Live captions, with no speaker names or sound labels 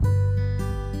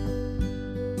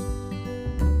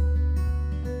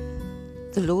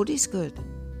The Lord is good,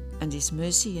 and His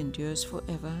mercy endures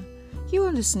forever. You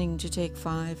are listening to Take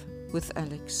 5 with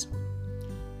Alex.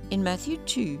 In Matthew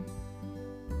 2,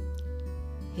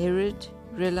 Herod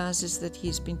realizes that he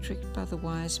has been tricked by the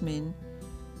wise men,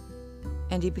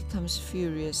 and he becomes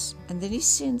furious, and then he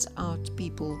sends out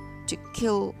people to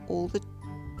kill all the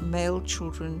male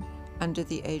children under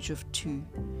the age of 2,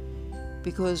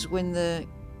 because when the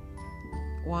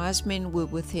wise men were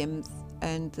with him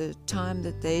and the time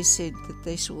that they said that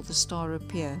they saw the star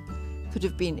appear could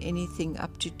have been anything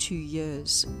up to 2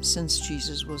 years since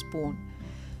Jesus was born.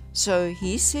 So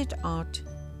he set out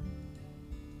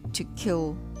to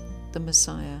kill the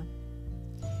Messiah.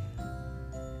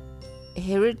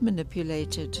 Herod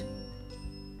manipulated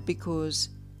because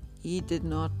he did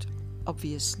not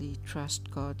obviously trust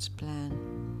God's plan.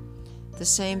 The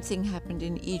same thing happened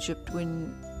in Egypt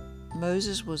when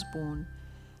Moses was born,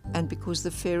 and because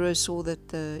the Pharaoh saw that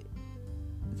the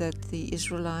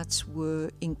Israelites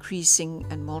were increasing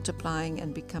and multiplying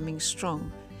and becoming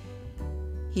strong,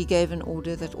 he gave an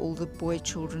order that all the boy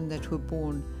children that were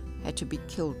born had to be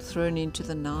killed, thrown into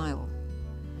the Nile.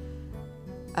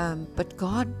 But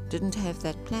God didn't have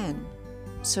that plan.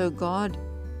 So God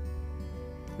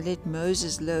let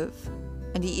Moses live,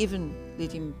 and He even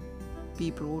let him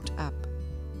be brought up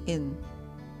in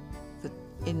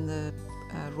the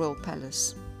royal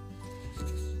palace.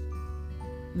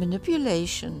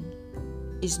 Manipulation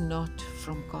is not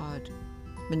from God.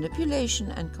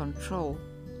 Manipulation and control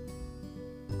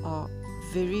are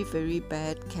very, very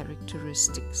bad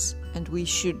characteristics, and we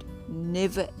should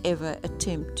never ever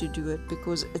attempt to do it,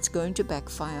 because it's going to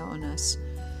backfire on us.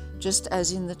 Just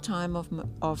as in the time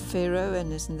of Pharaoh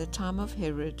and as in the time of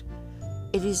Herod,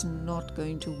 it is not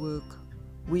going to work.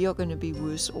 We are going to be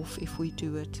worse off if we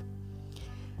do it.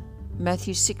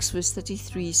 Matthew 6 verse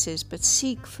 33 says, "But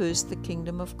seek first the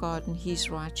kingdom of God and His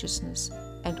righteousness,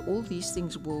 and all these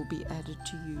things will be added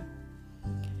to you."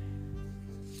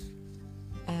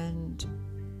 And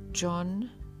John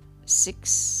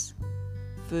 6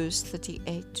 verse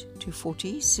 38 to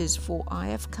 40 says, "For I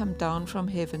have come down from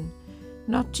heaven,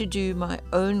 not to do my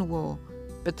own will,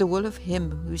 but the will of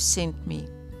Him who sent me.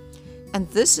 And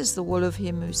this is the will of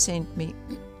Him who sent me,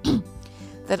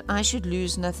 that I should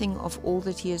lose nothing of all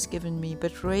that He has given me,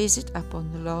 but raise it up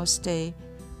on the last day.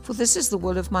 For this is the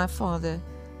will of my Father,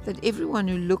 that everyone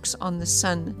who looks on the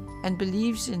Son and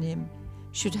believes in Him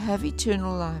should have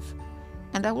eternal life,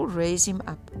 and I will raise him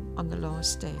up on the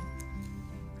last day."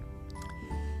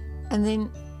 And then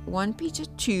 1 Peter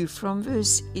 2 from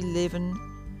verse 11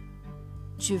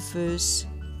 to verse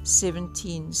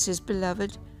 17 says,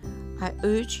 "Beloved, I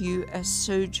urge you as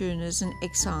sojourners and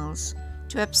exiles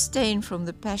to abstain from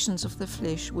the passions of the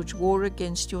flesh which war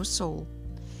against your soul.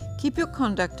 Keep your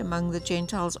conduct among the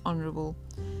Gentiles honorable,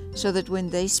 so that when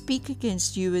they speak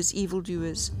against you as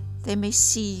evildoers, they may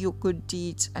see your good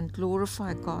deeds and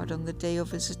glorify God on the day of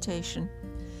visitation.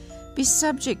 Be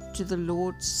subject to the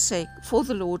Lord's sake, for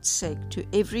the Lord's sake, to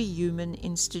every human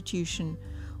institution,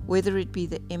 whether it be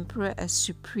the emperor as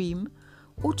supreme,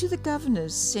 or to the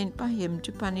governors sent by him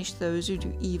to punish those who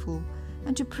do evil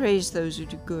and to praise those who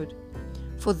do good.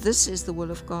 For this is the will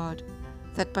of God,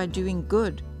 that by doing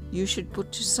good you should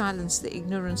put to silence the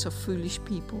ignorance of foolish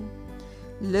people.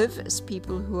 Live as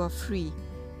people who are free,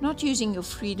 not using your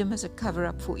freedom as a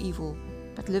cover-up for evil,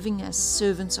 but living as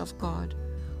servants of God.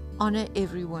 Honor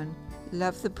everyone,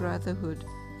 love the brotherhood,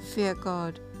 fear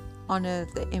God, honor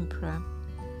the emperor."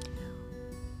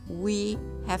 We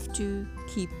have to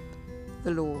keep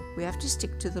the law. We have to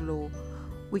stick to the law.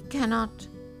 We cannot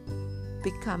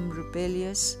become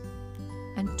rebellious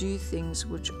and do things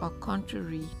which are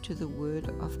contrary to the word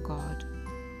of God,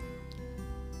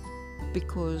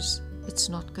 because it's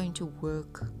not going to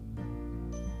work.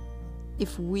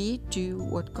 If we do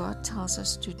what God tells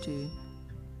us to do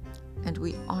and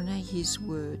we honor His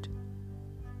word,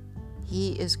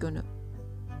 He is going to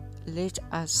let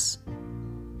us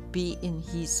be in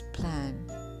His plan.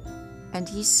 And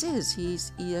He says He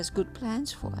has good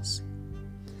plans for us.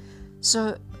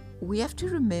 So we have to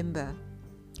remember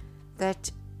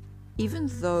that even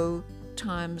though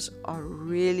times are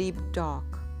really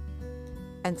dark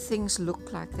and things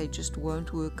look like they just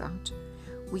won't work out,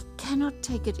 we cannot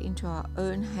take it into our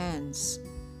own hands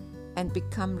and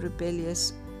become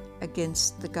rebellious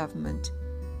against the government.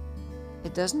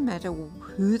 It doesn't matter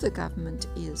who the government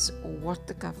is or what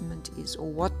the government is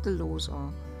or what the laws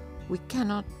are. We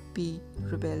cannot be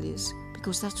rebellious,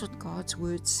 because that's what God's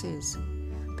word says.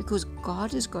 Because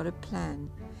God has got a plan,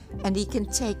 and He can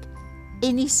take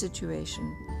any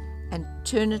situation and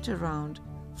turn it around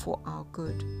for our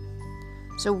good.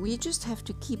 So we just have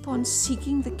to keep on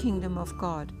seeking the kingdom of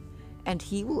God and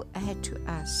He will add to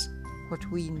us what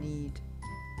we need.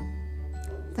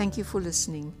 Thank you for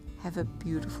listening. Have a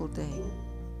beautiful day.